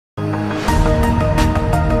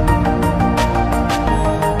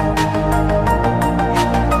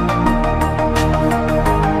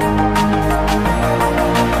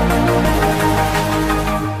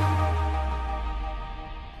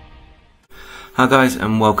Hi guys,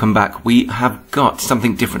 and welcome back. We have got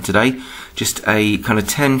something different today, just a kind of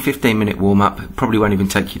 10-15 minute warm-up. Probably won't even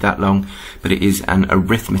take you that long, but it is an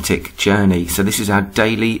arithmetic journey. So this is our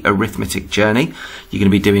daily arithmetic journey. You're going to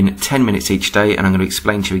be doing 10 minutes each day, and I'm going to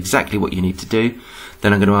explain to you exactly what you need to do.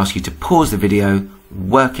 Then I'm going to ask you to pause the video,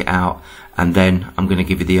 work it out, and then I'm going to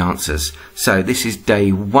give you the answers. So this is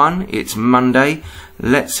day one, it's Monday.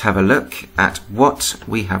 Let's have a look at what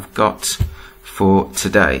we have got for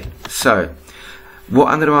today. So what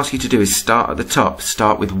I'm going to ask you to do is start at the top.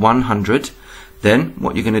 Start with 100. Then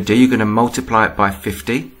what you're going to do, you're going to multiply it by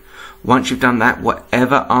 50. Once you've done that,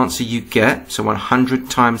 whatever answer you get, so 100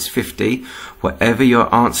 times 50, whatever your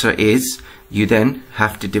answer is, you then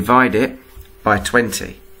have to divide it by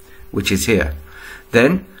 20, which is here.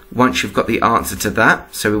 Then once you've got the answer to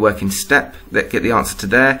that, so we work in step, let's get the answer to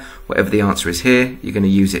there, whatever the answer is here, you're going to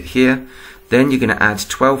use it here. Then you're going to add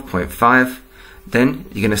 12.5. Then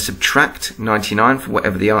you're going to subtract 99 for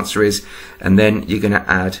whatever the answer is, and then you're going to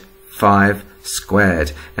add 5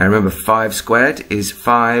 squared. Now remember, 5 squared is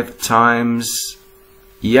 5 times,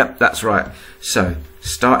 yep, that's right. So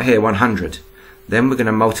start here, 100. Then we're going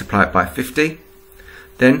to multiply it by 50.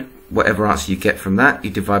 Then whatever answer you get from that, you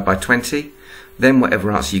divide by 20. Then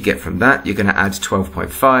whatever answer you get from that, you're going to add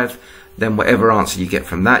 12.5. Then whatever answer you get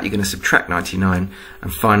from that, you're going to subtract 99.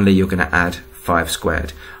 And finally, you're going to add 5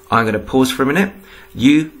 squared. I'm going to pause for a minute.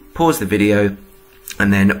 You pause the video,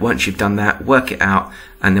 and then once you've done that, work it out,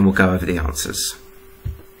 and then we'll go over the answers.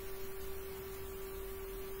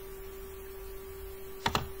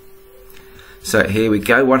 So here we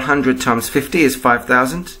go. 100 times 50 is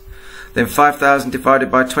 5,000. Then 5,000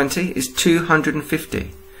 divided by 20 is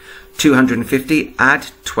 250. 250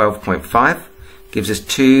 add 12.5 gives us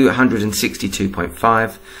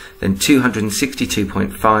 262.5. Then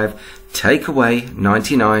 262.5 take away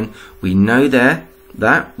 99. We know there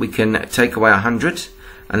that we can take away 100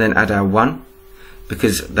 and then add our 1,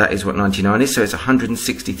 because that is what 99 is. So it's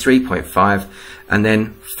 163.5, and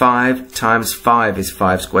then 5 times 5 is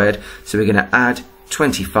 5 squared. So we're going to add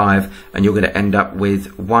 25, and you're going to end up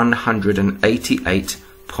with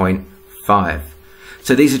 188.5.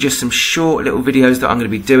 So these are just some short little videos that I'm going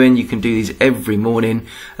to be doing. You can do these every morning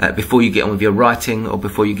before you get on with your writing or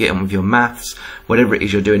before you get on with your maths. Whatever it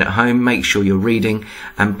is you're doing at home, make sure you're reading,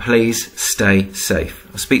 and please stay safe.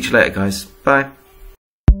 I'll speak to you later, guys. Bye.